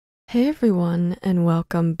Hey everyone, and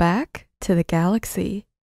welcome back to the galaxy.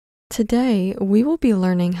 Today, we will be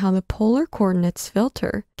learning how the polar coordinates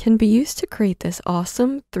filter can be used to create this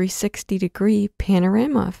awesome 360-degree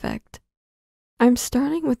panorama effect. I'm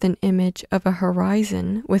starting with an image of a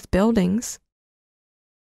horizon with buildings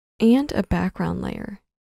and a background layer,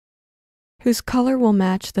 whose color will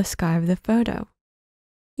match the sky of the photo.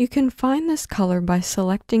 You can find this color by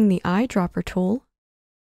selecting the eyedropper tool,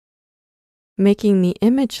 making the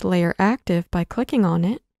image layer active by clicking on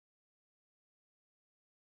it,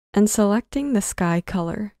 and selecting the sky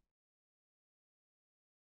color.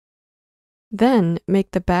 Then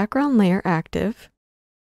make the background layer active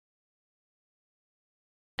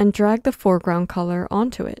and drag the foreground color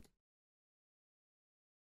onto it.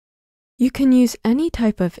 You can use any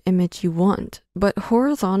type of image you want, but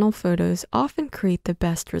horizontal photos often create the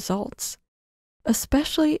best results,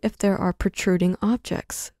 especially if there are protruding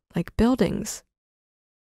objects, like buildings.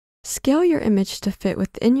 Scale your image to fit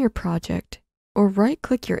within your project, or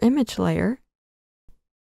right-click your image layer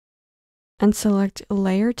and select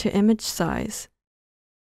Layer to Image Size.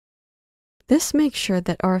 This makes sure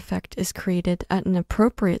that our effect is created at an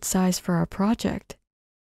appropriate size for our project.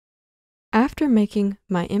 After making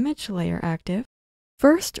my image layer active,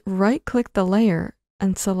 first right-click the layer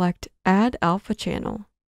and select Add Alpha Channel.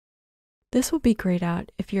 This will be grayed out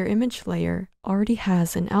if your image layer already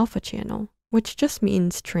has an alpha channel, which just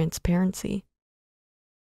means transparency.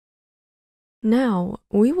 Now,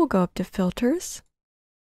 we will go up to Filters,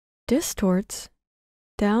 Distorts,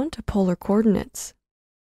 down to Polar Coordinates.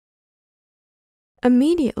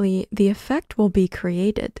 Immediately, the effect will be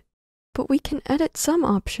created, but we can edit some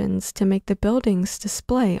options to make the buildings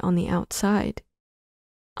display on the outside.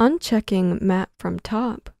 Unchecking Map from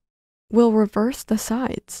Top will reverse the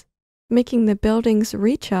sides, making the buildings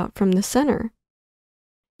reach out from the center.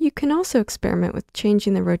 You can also experiment with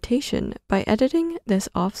changing the rotation by editing this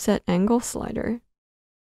offset angle slider.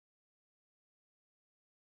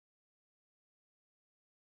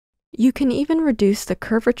 You can even reduce the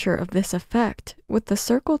curvature of this effect with the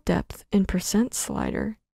circle depth in %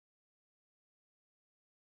 slider.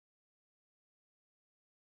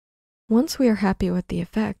 Once we are happy with the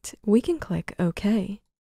effect, we can click OK.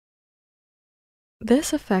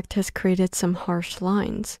 This effect has created some harsh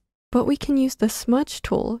lines, but we can use the smudge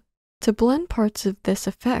tool to blend parts of this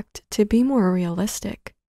effect to be more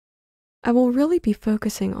realistic. I will really be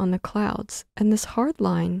focusing on the clouds and this hard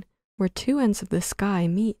line where two ends of the sky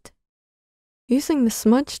meet. Using the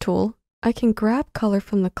smudge tool, I can grab color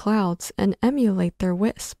from the clouds and emulate their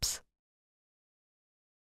wisps.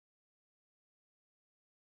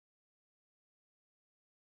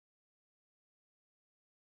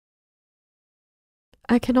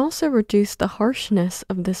 I can also reduce the harshness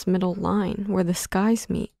of this middle line where the skies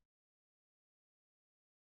meet.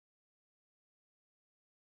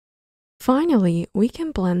 Finally, we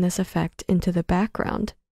can blend this effect into the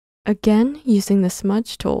background, again using the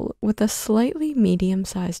smudge tool with a slightly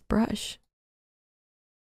medium-sized brush.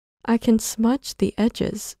 I can smudge the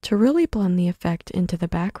edges to really blend the effect into the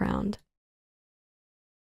background.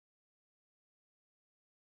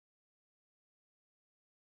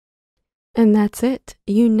 And that's it.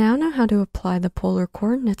 You now know how to apply the polar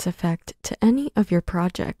coordinates effect to any of your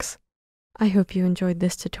projects. I hope you enjoyed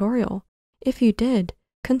this tutorial. If you did,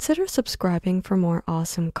 consider subscribing for more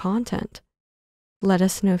awesome content. Let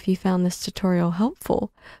us know if you found this tutorial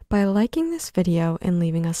helpful by liking this video and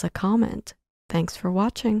leaving us a comment. Thanks for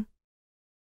watching.